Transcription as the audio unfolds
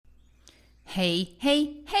Hey,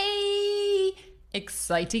 hey, hey!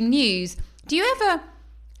 Exciting news. Do you ever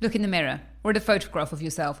look in the mirror or at a photograph of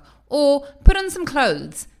yourself or put on some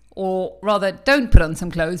clothes? Or rather, don't put on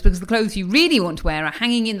some clothes because the clothes you really want to wear are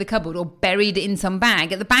hanging in the cupboard or buried in some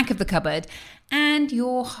bag at the back of the cupboard, and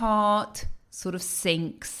your heart sort of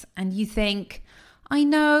sinks and you think, I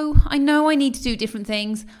know I need to do different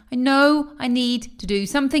things. I know I need to do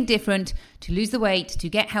something different to lose the weight, to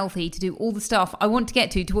get healthy, to do all the stuff I want to get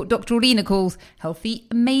to what Dr. Orlina calls healthy,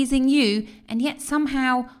 amazing you, and yet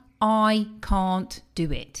somehow I can't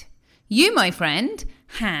do it. You, my friend,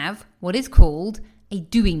 have what is called a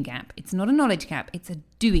doing gap. It's not a knowledge gap, it's a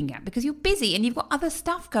doing gap because you're busy and you've got other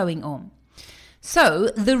stuff going on. So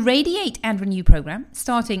the Radiate and Renew program,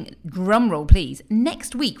 starting, drumroll please,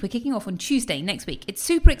 next week. We're kicking off on Tuesday next week. It's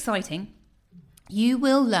super exciting. You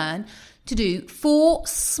will learn to do 4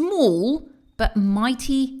 small but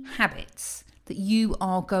mighty habits that you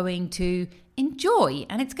are going to enjoy,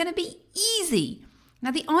 and it's going to be easy. Now,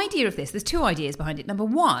 the idea of this, there's 2 ideas behind it. Number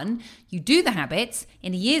 1, you do the habits.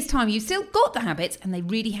 In a year's time, you've still got the habits and they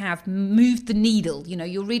really have moved the needle. You know,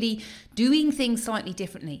 you're really doing things slightly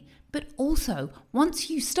differently. But also, once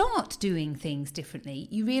you start doing things differently,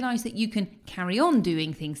 you realise that you can carry on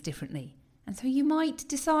doing things differently. And so you might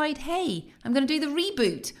decide, hey, I'm going to do the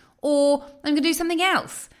reboot, or I'm going to do something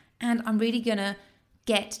else. And I'm really going to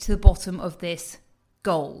get to the bottom of this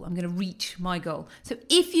goal. I'm going to reach my goal. So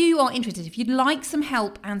if you are interested, if you'd like some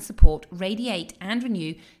help and support, Radiate and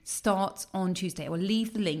Renew starts on Tuesday. I will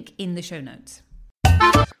leave the link in the show notes.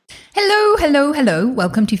 Hello.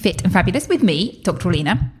 Welcome to Fit and Fabulous with me, Dr.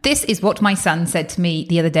 Orlina. This is what my son said to me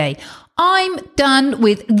the other day. I'm done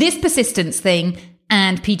with this persistence thing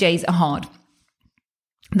and PJs are hard.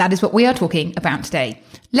 That is what we are talking about today.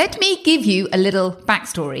 Let me give you a little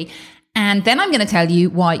backstory, and then I'm going to tell you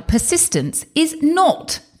why persistence is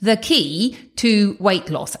not the key to weight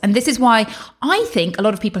loss. And this is why I think a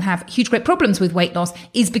lot of people have huge, great problems with weight loss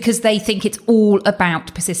is because they think it's all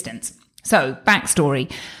about persistence. So,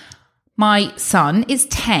 backstory. My son is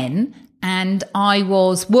 10 and I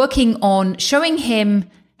was working on showing him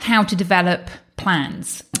how to develop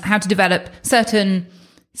plans, how to develop certain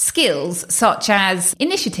skills such as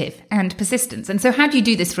initiative and persistence. And so how do you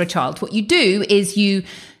do this for a child? What you do is you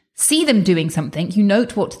see them doing something, you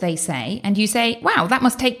note what they say, and you say, wow, that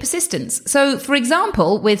must take persistence. So, for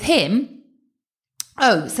example, with him,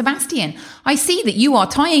 oh, Sebastian, I see that you are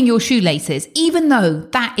tying your shoelaces, even though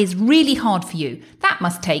that is really hard for you. That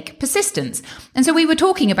must take persistence. And so we were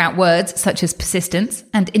talking about words such as persistence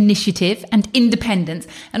and initiative and independence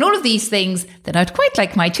and all of these things that I'd quite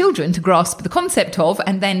like my children to grasp the concept of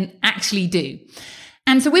and then actually do.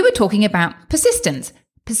 And so we were talking about persistence.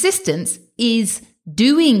 Persistence is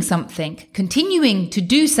doing something, continuing to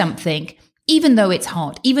do something, even though it's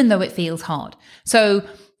hard, even though it feels hard. So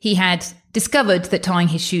he had discovered that tying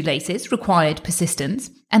his shoelaces required persistence.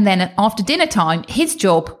 And then after dinner time, his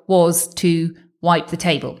job was to wipe the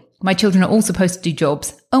table. My children are all supposed to do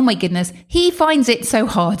jobs. Oh my goodness. He finds it so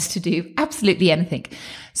hard to do absolutely anything.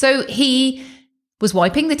 So he was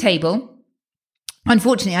wiping the table.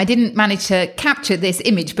 Unfortunately, I didn't manage to capture this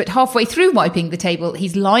image, but halfway through wiping the table,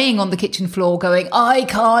 he's lying on the kitchen floor going, I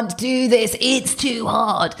can't do this. It's too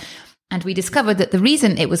hard. And we discovered that the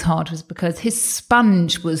reason it was hard was because his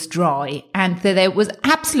sponge was dry and that there was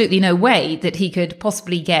absolutely no way that he could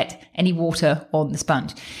possibly get any water on the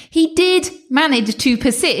sponge. He did manage to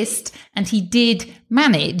persist and he did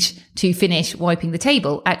manage to finish wiping the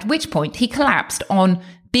table, at which point he collapsed on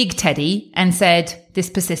Big Teddy and said, this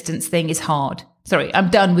persistence thing is hard. Sorry, I'm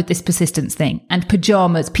done with this persistence thing. And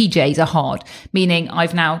PJs are hard, meaning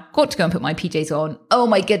I've now got to go and put my PJs on. Oh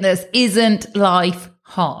my goodness, isn't life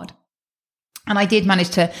hard? And I did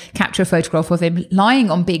manage to capture a photograph of him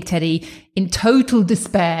lying on Big Teddy in total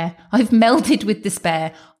despair. I've melted with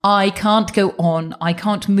despair. I can't go on. I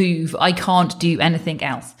can't move. I can't do anything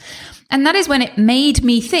else. And that is when it made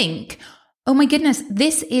me think, oh my goodness,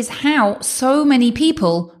 this is how so many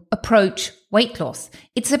people approach weight loss.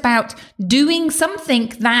 It's about doing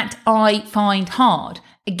something that I find hard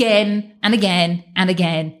again and again and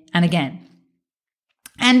again and again.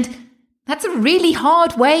 And that's a really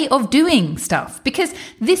hard way of doing stuff because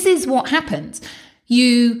this is what happens.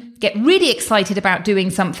 You get really excited about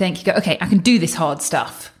doing something. You go, okay, I can do this hard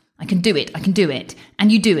stuff. I can do it.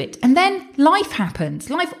 And you do it. And then life happens.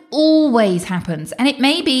 Life always happens. And it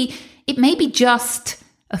may be just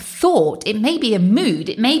a thought. It may be a mood.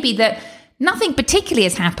 It may be that nothing particularly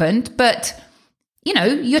has happened, but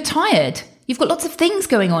you're tired. You've got lots of things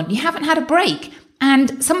going on. You haven't had a break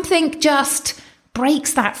and something just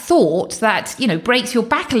breaks that thought that, breaks your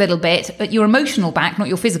back a little bit, your emotional back, not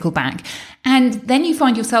your physical back. And then you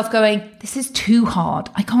find yourself going, this is too hard.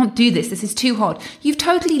 I can't do this. This is too hard. You've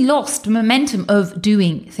totally lost momentum of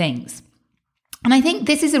doing things. And I think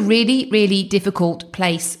this is a really, really difficult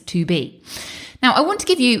place to be. Now, I want to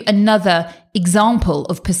give you another example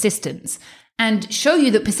of persistence and show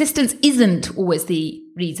you that persistence isn't always the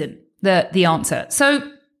reason, the answer.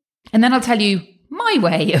 So, and then I'll tell you my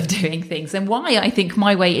way of doing things and why I think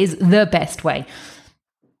my way is the best way.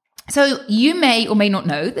 So you may or may not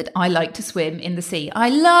know that I like to swim in the sea. I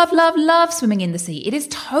love, love, love swimming in the sea. It is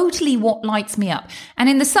totally what lights me up. And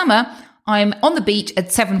in the summer, I'm on the beach at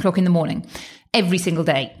 7:00 in the morning. Every single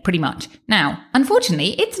day, pretty much. Now,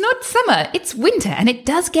 unfortunately, it's not summer, it's winter, and it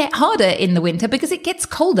does get harder in the winter because it gets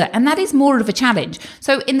colder, and that is more of a challenge.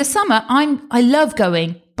 So in the summer, I love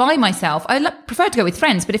going by myself. I prefer to go with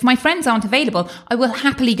friends, but if my friends aren't available, I will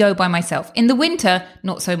happily go by myself. In the winter,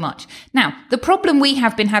 not so much. Now, the problem we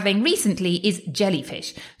have been having recently is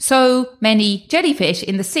jellyfish. So many jellyfish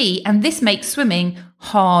in the sea, and this makes swimming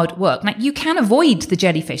hard work. Now, you can avoid the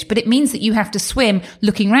jellyfish, but it means that you have to swim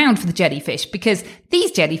looking around for the jellyfish because these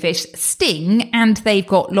jellyfish sting and they've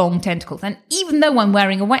got long tentacles. And even though I'm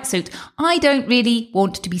wearing a wetsuit, I don't really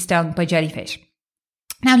want to be stung by jellyfish.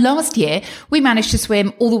 Now, last year, we managed to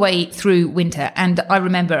swim all the way through winter, and I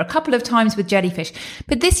remember a couple of times with jellyfish.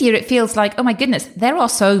 But this year, it feels like, oh my goodness, there are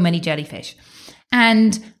so many jellyfish.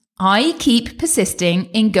 And I keep persisting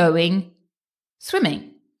in going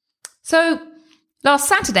swimming. So last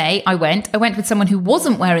Saturday, I went with someone who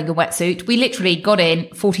wasn't wearing a wetsuit. We literally got in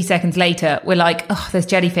 40 seconds later. We're like, oh, there's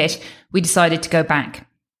jellyfish. We decided to go back.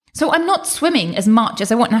 So I'm not swimming as much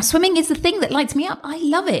as I want. Now, swimming is the thing that lights me up. I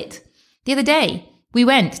love it. The other day, we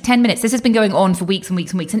went 10 minutes. This has been going on for weeks and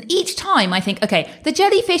weeks and weeks. And each time I think, okay, the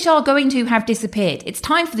jellyfish are going to have disappeared. It's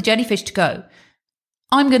time for the jellyfish to go.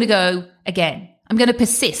 I'm going to go again. I'm going to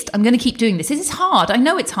persist. I'm going to keep doing this. This is hard. I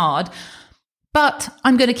know it's hard, but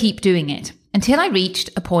I'm going to keep doing it until I reached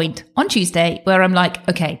a point on Tuesday where I'm like,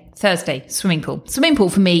 okay, Thursday, swimming pool. Swimming pool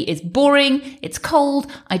for me is boring. It's cold.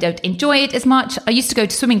 I don't enjoy it as much. I used to go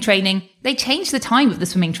to swimming training. They changed the time of the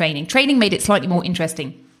swimming training. Training made it slightly more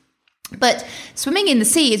interesting. But swimming in the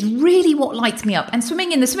sea is really what lights me up. And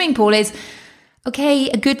swimming in the swimming pool is, okay,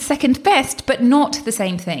 a good second best, but not the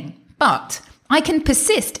same thing. But I can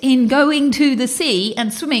persist in going to the sea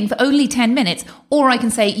and swimming for only 10 minutes. Or I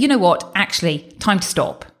can say, you know what, actually, time to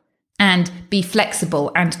stop and be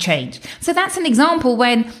flexible and change. So that's an example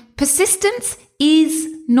when persistence is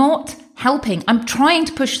not helping. I'm trying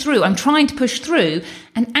to push through.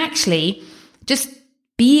 And actually, just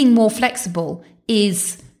being more flexible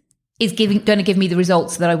is going to give me the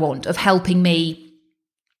results that I want, of helping me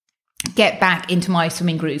get back into my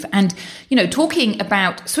swimming groove. And, talking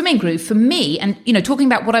about swimming groove for me and, talking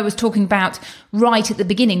about what I was talking about right at the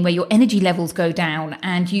beginning, where your energy levels go down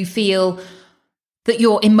and you feel that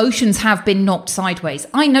your emotions have been knocked sideways.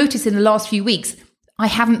 I noticed in the last few weeks, I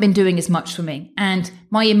haven't been doing as much swimming and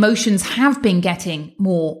my emotions have been getting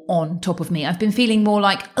more on top of me. I've been feeling more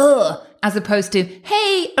like, as opposed to,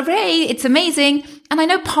 hey, hooray, it's amazing. And I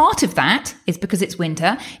know part of that is because it's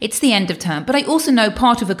winter, it's the end of term, but I also know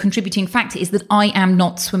part of a contributing factor is that I am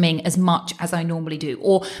not swimming as much as I normally do,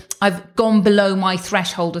 or I've gone below my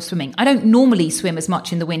threshold of swimming. I don't normally swim as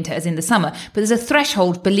much in the winter as in the summer, but there's a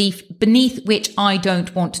threshold beneath which I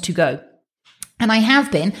don't want to go. And I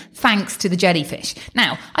have been, thanks to the jellyfish.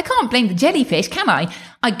 Now, I can't blame the jellyfish, can I?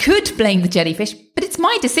 I could blame the jellyfish, but it's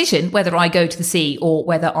my decision whether I go to the sea or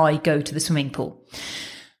whether I go to the swimming pool.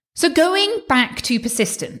 So going back to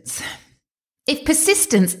persistence. If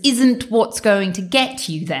persistence isn't what's going to get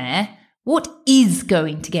you there, what is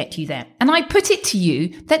going to get you there? And I put it to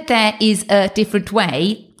you that there is a different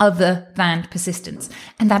way other than persistence.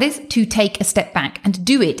 And that is to take a step back and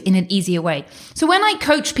do it in an easier way. So when I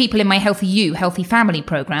coach people in my Healthy You, Healthy Family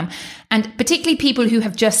program, and particularly people who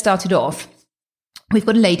have just started off, we've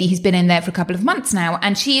got a lady who's been in there for a couple of months now,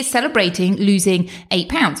 and she is celebrating losing 8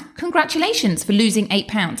 pounds. Congratulations for losing 8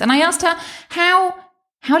 pounds. And I asked her,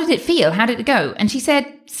 how did it feel? How did it go? And she said,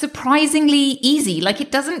 surprisingly easy. Like,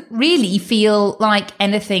 it doesn't really feel like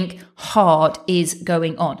anything hard is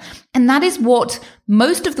going on. And that is what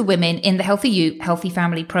most of the women in the Healthy You, Healthy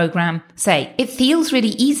Family program say. It feels really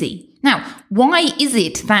easy. Now, why is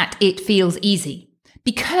it that it feels easy?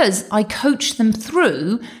 Because I coach them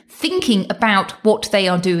through thinking about what they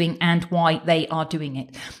are doing and why they are doing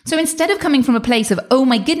it. So instead of coming from a place of, oh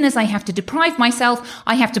my goodness, I have to deprive myself,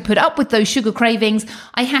 I have to put up with those sugar cravings,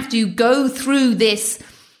 I have to go through this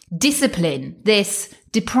discipline, this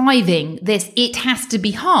depriving, this it has to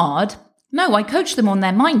be hard. No, I coach them on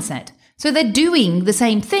their mindset. So they're doing the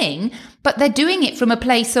same thing, but they're doing it from a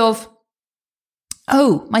place of,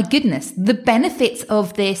 oh my goodness, the benefits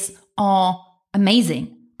of this are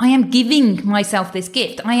amazing. I am giving myself this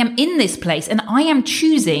gift. I am in this place and I am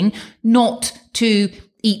choosing not to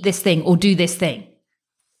eat this thing or do this thing.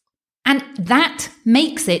 And that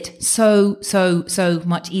makes it so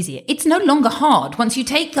much easier. It's no longer hard. Once you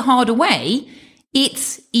take the hard away,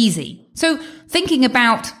 it's easy. So thinking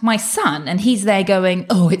about my son, and he's there going,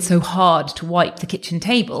 oh, it's so hard to wipe the kitchen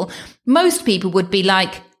table. Most people would be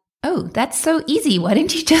like, oh, that's so easy. Why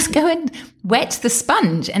don't you just go and wet the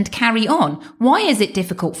sponge and carry on? Why is it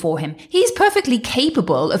difficult for him? He's perfectly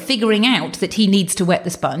capable of figuring out that he needs to wet the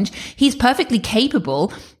sponge. He's perfectly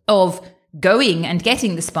capable of going and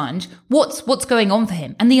getting the sponge. What's going on for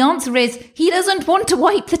him? And the answer is he doesn't want to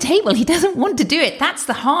wipe the table. He doesn't want to do it. That's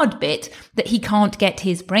the hard bit that he can't get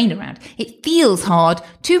his brain around. It feels hard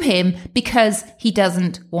to him because he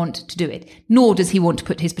doesn't want to do it. Nor does he want to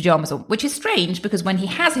put his pajamas on, which is strange because when he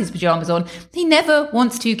has his pajamas on, he never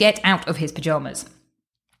wants to get out of his pajamas.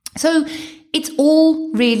 So it's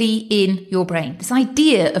all really in your brain. This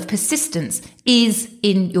idea of persistence is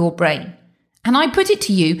in your brain. And I put it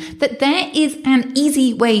to you that there is an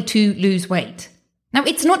easy way to lose weight. Now,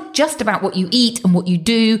 it's not just about what you eat and what you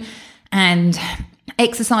do and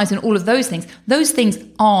exercise and all of those things. Those things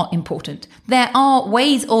are important. There are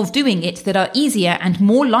ways of doing it that are easier and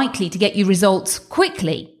more likely to get you results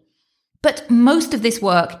quickly. But most of this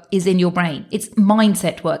work is in your brain. It's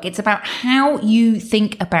mindset work. It's about how you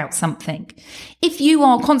think about something. If you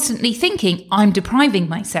are constantly thinking, I'm depriving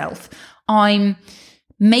myself, I'm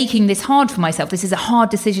making this hard for myself, this is a hard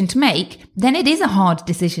decision to make, then it is a hard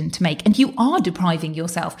decision to make and you are depriving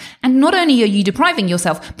yourself. And not only are you depriving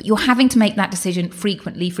yourself, but you're having to make that decision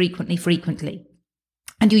frequently.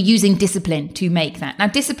 And you're using discipline to make that. Now,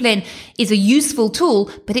 discipline is a useful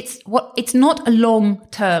tool, but it's not a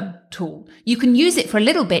long-term tool. You can use it for a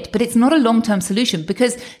little bit, but it's not a long-term solution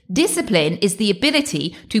because discipline is the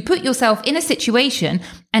ability to put yourself in a situation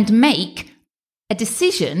and make a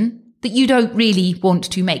decision that you don't really want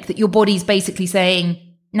to make, that your body's basically saying,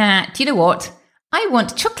 nah, do you know what? I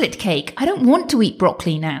want chocolate cake. I don't want to eat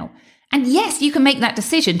broccoli now. And yes, you can make that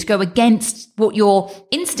decision to go against what your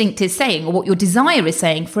instinct is saying or what your desire is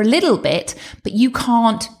saying for a little bit, but you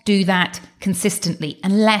can't do that consistently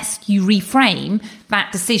unless you reframe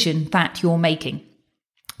that decision that you're making.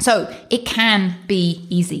 So it can be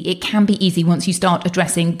easy. It can be easy once you start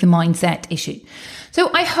addressing the mindset issue. So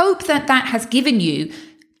I hope that has given you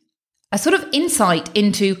a sort of insight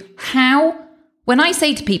into how, when I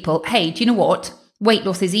say to people, hey, do you know what? Weight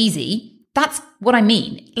loss is easy. That's what I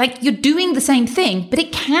mean. Like you're doing the same thing, but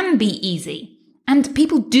it can be easy. And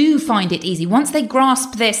people do find it easy. Once they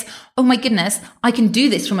grasp this, oh my goodness, I can do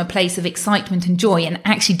this from a place of excitement and joy and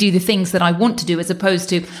actually do the things that I want to do as opposed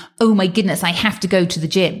to, oh my goodness, I have to go to the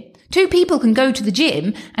gym. Two people can go to the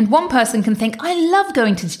gym and one person can think, I love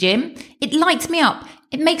going to the gym. It lights me up.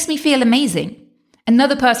 It makes me feel amazing.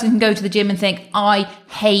 Another person can go to the gym and think, I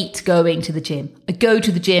hate going to the gym. I go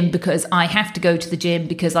to the gym because I have to go to the gym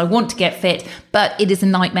because I want to get fit, but it is a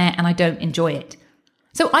nightmare and I don't enjoy it.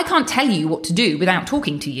 So I can't tell you what to do without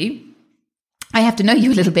talking to you. I have to know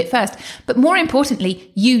you a little bit first, but more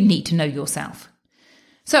importantly, you need to know yourself.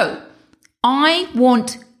 So I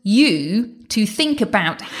want you to think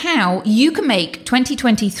about how you can make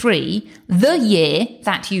 2023 the year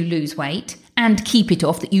that you lose weight and keep it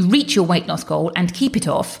off, that you reach your weight loss goal and keep it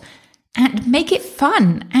off and make it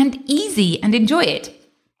fun and easy and enjoy it.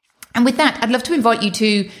 And with that, I'd love to invite you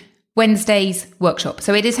to Wednesday's workshop.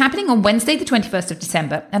 So it is happening on Wednesday, the 21st of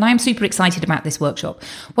December, and I am super excited about this workshop.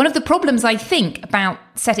 One of the problems I think about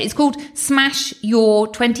it's called Smash Your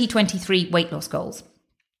 2023 Weight Loss Goals.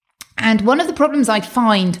 And one of the problems I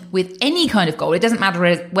find with any kind of goal, it doesn't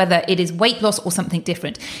matter whether it is weight loss or something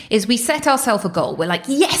different, is we set ourselves a goal. We're like,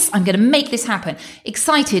 yes, I'm going to make this happen.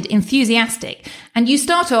 Excited, enthusiastic. And you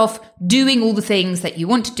start off doing all the things that you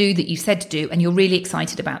want to do, that you said to do, and you're really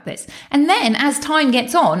excited about this. And then as time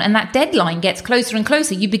gets on and that deadline gets closer and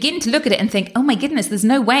closer, you begin to look at it and think, oh my goodness, there's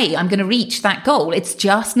no way I'm going to reach that goal. It's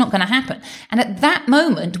just not going to happen. And at that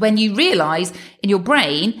moment, when you realize in your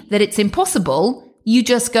brain that it's impossible, you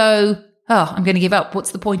just go, oh, I'm going to give up.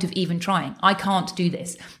 What's the point of even trying? I can't do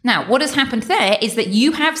this. Now, what has happened there is that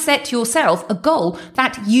you have set yourself a goal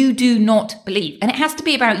that you do not believe. And it has to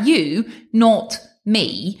be about you, not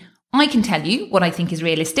me. I can tell you what I think is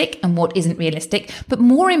realistic and what isn't realistic. But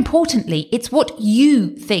more importantly, it's what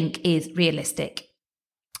you think is realistic.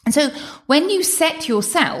 And so when you set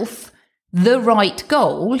yourself the right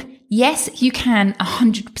goal, yes, you can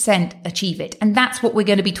 100% achieve it. And that's what we're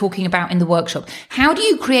going to be talking about in the workshop. How do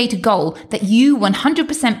you create a goal that you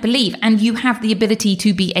 100% believe and you have the ability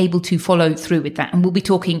to be able to follow through with that? And we'll be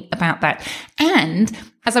talking about that. And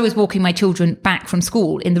as I was walking my children back from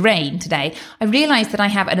school in the rain today, I realized that I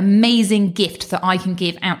have an amazing gift that I can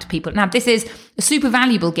give out to people. Now, this is a super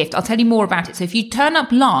valuable gift. I'll tell you more about it. So if you turn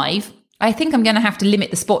up live, I think I'm going to have to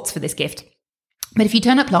limit the spots for this gift. But if you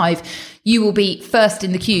turn up live, you will be first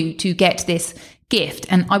in the queue to get this gift,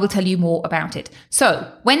 and I will tell you more about it.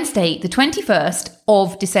 So Wednesday, the 21st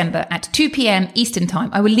of December at 2 p.m. Eastern time,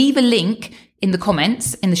 I will leave a link in the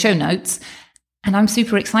comments, in the show notes, and I'm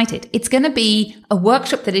super excited. It's going to be a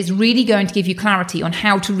workshop that is really going to give you clarity on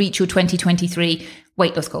how to reach your 2023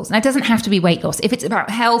 weight loss goals. Now, it doesn't have to be weight loss. If it's about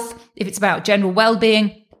health, if it's about general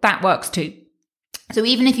well-being, that works too. So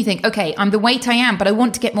even if you think, okay, I'm the weight I am, but I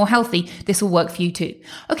want to get more healthy, this will work for you too.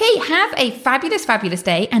 Okay, have a fabulous, fabulous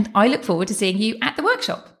day, and I look forward to seeing you at the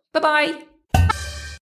workshop. Bye-bye.